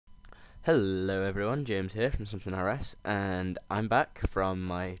Hello everyone, James here from SumthinRS, and I'm back from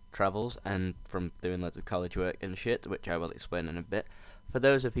my travels and from doing loads of college work and shit, which I will explain in a bit. For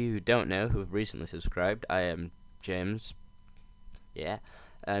those of you who don't know, who have recently subscribed, I am James. Yeah,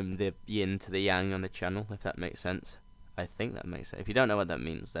 I'm the yin to the yang on the channel, if that makes sense. I think that makes sense. If you don't know what that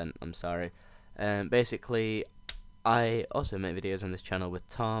means, then I'm sorry. Basically, I also make videos on this channel with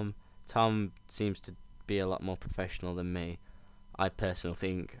Tom. Tom seems to be a lot more professional than me. I personally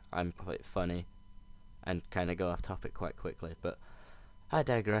think I'm quite funny and kind of go off topic quite quickly, but I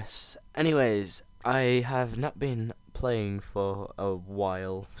digress. Anyways, I have not been playing for a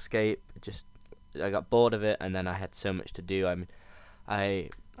while. Scape, I got bored of it, and then I had so much to do. I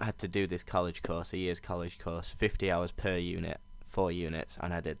had to do this college course, a year's college course, 50 hours per unit, 4 units,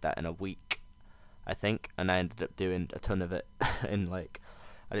 and I did that in a week, I think, and I ended up doing a ton of it in I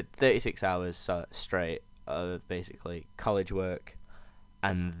did 36 hours straight of basically college work,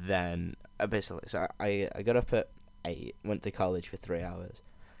 and then I got up at 8, went to college for 3 hours,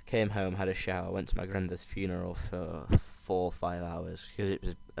 came home, had a shower, went to my granddad's funeral for 4 or 5 hours because it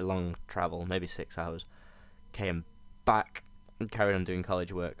was a long travel, maybe 6 hours, came back and carried on doing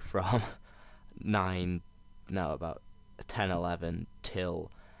college work from about 10, 11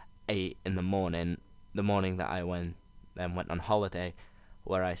 till 8 in the morning that I went on holiday,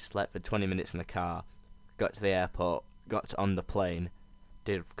 where I slept for 20 minutes in the car, got to the airport, got on the plane,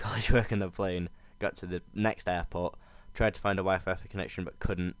 did college work on the plane, got to the next airport, tried to find a Wi-Fi connection but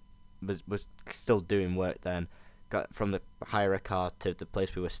couldn't, was still doing work then, got from the hire a car to the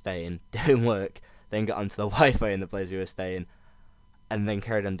place we were staying, doing work, then got onto the Wi-Fi in the place we were staying, and then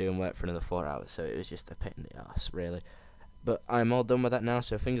carried on doing work for another 4 hours, so it was just a pain in the ass, really. But I'm all done with that now,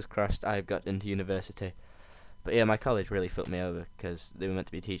 so fingers crossed I've got into university. But yeah, my college really fucked me over because they were meant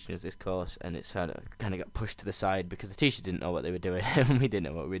to be teaching us this course, and it kind of got pushed to the side because the teachers didn't know what they were doing, and we didn't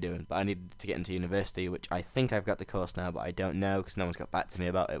know what we were doing. But I needed to get into university, which I think I've got the course now, but I don't know because no one's got back to me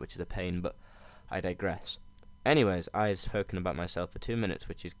about it, which is a pain, but I digress. Anyways, I've spoken about myself for 2 minutes,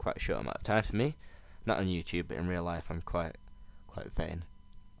 which is quite a short amount of time for me. Not on YouTube, but in real life I'm quite vain.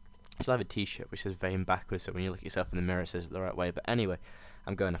 I still have a t-shirt which says vain backwards, so when you look at yourself in the mirror it says it the right way. But anyway,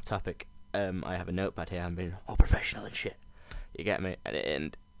 I'm going off topic. I have a notepad here. I'm being all professional and shit. You get me?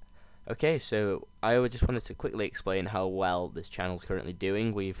 And okay, so I just wanted to quickly explain how well this channel's currently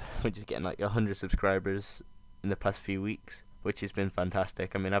doing. We're just getting like 100 subscribers in the past few weeks, which has been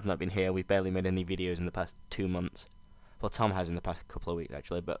fantastic. I mean, I've not been here. We've barely made any videos in the past 2 months. Well, Tom has in the past couple of weeks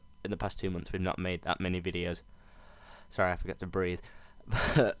actually, but in the past 2 months we've not made that many videos. Sorry, I forgot to breathe.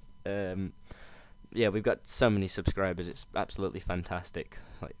 But yeah, we've got so many subscribers, it's absolutely fantastic.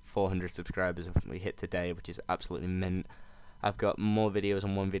 Like 400 subscribers we hit today, which is absolutely mint. I've got more videos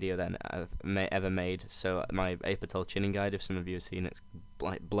on one video than I've ever made. So my Apatol chinning guide, if some of you have seen it, it's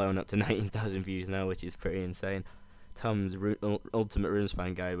like blown up to 19,000 views now, which is pretty insane. Tom's ultimate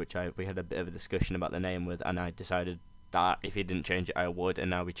runespan guide, which we had a bit of a discussion about the name with, and I decided that if he didn't change it I would, and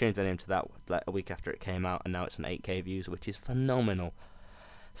now we changed the name to that like a week after it came out, and now it's on 8k views, which is phenomenal.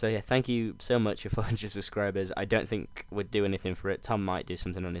 So yeah, thank you so much for 400 subscribers. I don't think we'd do anything for it. Tom might do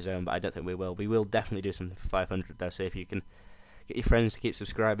something on his own, but I don't think we will. We will definitely do something for 500 though, so if you can get your friends to keep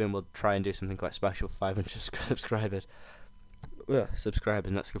subscribing, we'll try and do something quite special for 500 subscribers.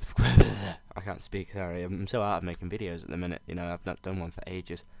 Subscribers, not subscribers. I can't speak, sorry. I'm so out of making videos at the minute, you know, I've not done one for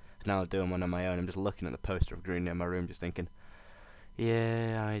ages. Now I'm doing one on my own. I'm just looking at the poster of Green in my room just thinking,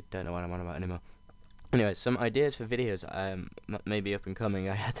 yeah, I don't know what I'm on about anymore. Anyway, some ideas for videos maybe up and coming.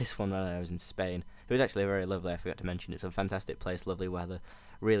 I had this one when I was in Spain. It was actually very lovely, I forgot to mention. It's a fantastic place, lovely weather.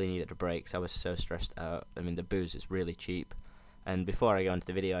 Really needed a break, so I was so stressed out. I mean, the booze is really cheap. And before I go into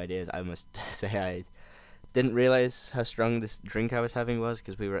the video ideas, I must say I didn't realise how strong this drink I was having was,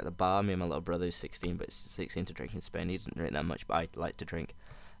 because we were at the bar. Me and my little brother who's 16, but it's just 16 to drink in Spain. He doesn't drink that much, but I like to drink.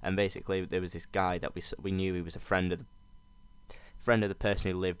 And basically, there was this guy that we knew. He was a friend of the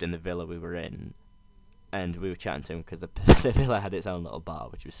person who lived in the villa we were in. And we were chatting to him because the villa had its own little bar,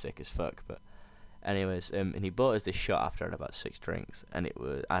 which was sick as fuck. But anyways, and he bought us this shot after I had about 6 drinks, and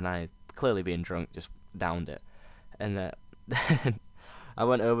I, clearly being drunk, just downed it. And then I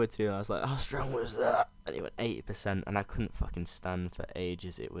went over to him, I was like, how strong was that? And he went 80%, and I couldn't fucking stand for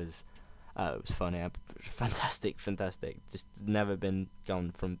ages. It was funny, fantastic. Just never been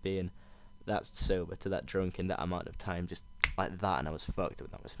gone from being that sober to that drunk in that amount of time, just like that, and I was fucked.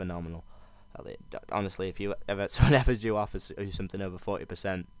 That was phenomenal. Honestly, if someone offers you something over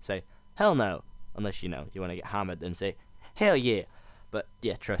 40%, say hell no. Unless you want to get hammered, then say hell yeah. But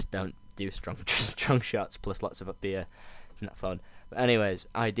yeah, don't do strong shots plus lots of beer. It's not fun. But anyways,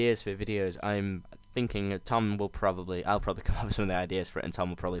 ideas for videos. I'm thinking I'll probably come up with some of the ideas for it, and Tom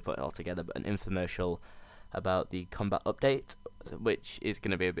will probably put it all together, but an infomercial about the combat update, which is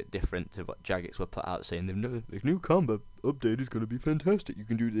going to be a bit different to what Jagex will put out, saying the new combat update is going to be fantastic, you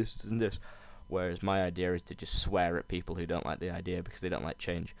can do this and this, whereas my idea is to just swear at people who don't like the idea because they don't like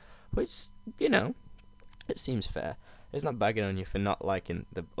change, which, you know, it seems fair. It's not bagging on you for not liking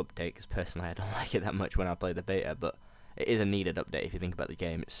the update, because personally I don't like it that much when I play the beta, but it is a needed update if you think about the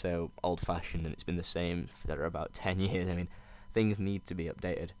game. It's so old-fashioned and it's been the same for about 10 years. I mean, things need to be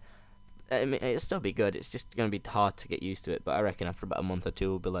updated. I mean, it'll still be good. It's just going to be hard to get used to it, but I reckon after about a month or two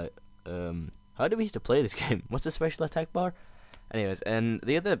we'll be like, how do we used to play this game? What's the special attack bar? Anyways, and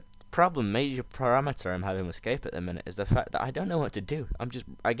the other major parameter I'm having with Escape at the minute is the fact that I don't know what to do.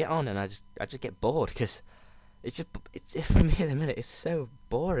 I get on and I just get bored, because it's for me at the minute it's so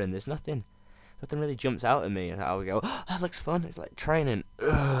boring. There's nothing really jumps out at me. I would go, oh, that looks fun. It's like training.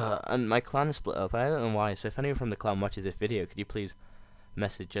 Ugh. And my clan split up. I don't know why. So if anyone from the clan watches this video, could you please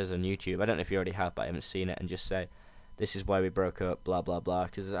message us on YouTube? I don't know if you already have, but I haven't seen it, and just say, this is why we broke up, blah blah blah.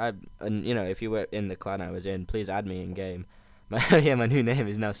 Because you know, if you were in the clan I was in, please add me in game. My new name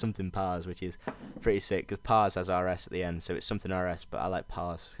is now SumthinRS, which is pretty sick, because Pars has RS at the end, so it's SumthinRS, but I like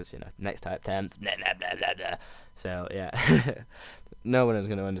Pars, because, you know, next type terms, blah blah blah blah blah. So yeah. No one is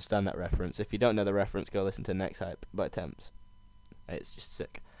going to understand that reference. If you don't know the reference, go listen to Next Hype by Temps. It's just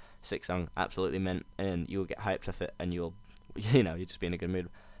sick. Sick song, absolutely mint, and you'll get hyped off it, and you'll just be in a good mood.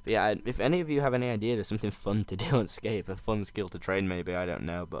 But yeah, if any of you have any ideas of something fun to do on Escape, a fun skill to train maybe, I don't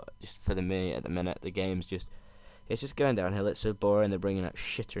know, but just for me at the minute, the game's it's just going downhill. It's so boring. They're bringing out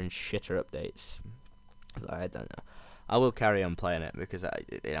shitter and shitter updates. So I don't know. I will carry on playing it, because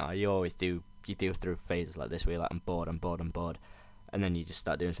you always do. You do through phases like this where you're like, I'm bored. And then you just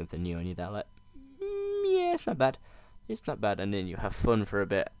start doing something new, and you're there like, yeah, it's not bad, and then you have fun for a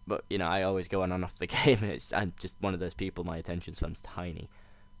bit, but, you know, I always go on and off the game. I'm just one of those people, my attention span's tiny.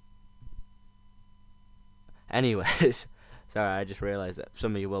 Anyways, sorry, I just realised that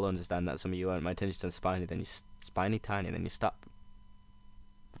some of you will understand that, some of you won't. My attention span's tiny, then you stop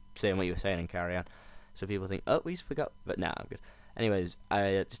saying what you were saying and carry on. So people think, oh, we forgot, but nah, I'm good. Anyways,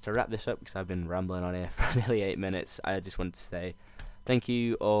 just to wrap this up, because I've been rambling on here for nearly 8 minutes, I just wanted to say thank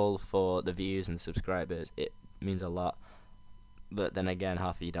you all for the views and the subscribers. It means a lot. But then again,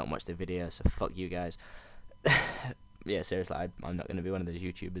 half of you don't watch the video, so fuck you guys. Yeah, seriously, I'm not going to be one of those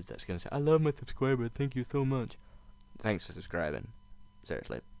YouTubers that's going to say, I love my subscriber, thank you so much. Thanks for subscribing,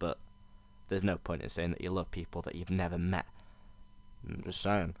 seriously. But there's no point in saying that you love people that you've never met. I'm just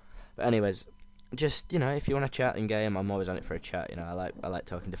saying. But anyways, just, you know, if you want to chat in game, I'm always on it for a chat. You know, I like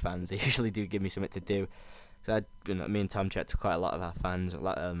talking to fans. They usually do give me something to do. So me and Tom chat to quite a lot of our fans, a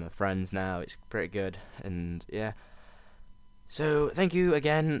lot of my friends now. It's pretty good, and yeah. So thank you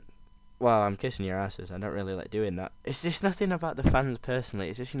again. Well, I'm kissing your asses. I don't really like doing that. It's just nothing about the fans personally.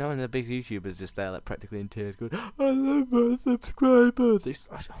 It's just, you know, when the big YouTubers just there, like, practically in tears, going, I love my subscribers. It's,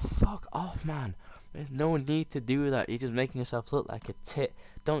 oh, fuck off, man. There's no need to do that. You're just making yourself look like a tit.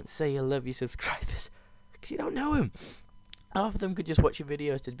 Don't say you love your subscribers, because you don't know them. Half of them could just watch your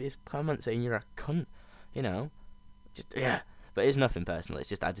videos to be a comment saying you're a cunt, you know. Just, yeah. But it's nothing personal. It's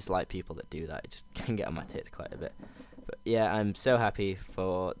just I dislike people that do that. It just can get on my tits quite a bit. But yeah, I'm so happy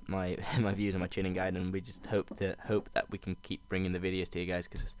for my views on my tuning guide, and we just hope that we can keep bringing the videos to you guys,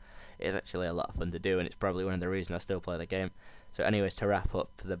 because it's actually a lot of fun to do, and it's probably one of the reasons I still play the game. So anyways, to wrap up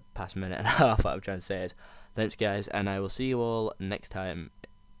the past minute and a half, what I'm trying to say is, thanks guys, and I will see you all next time,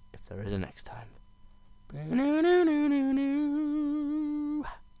 if there is a next time.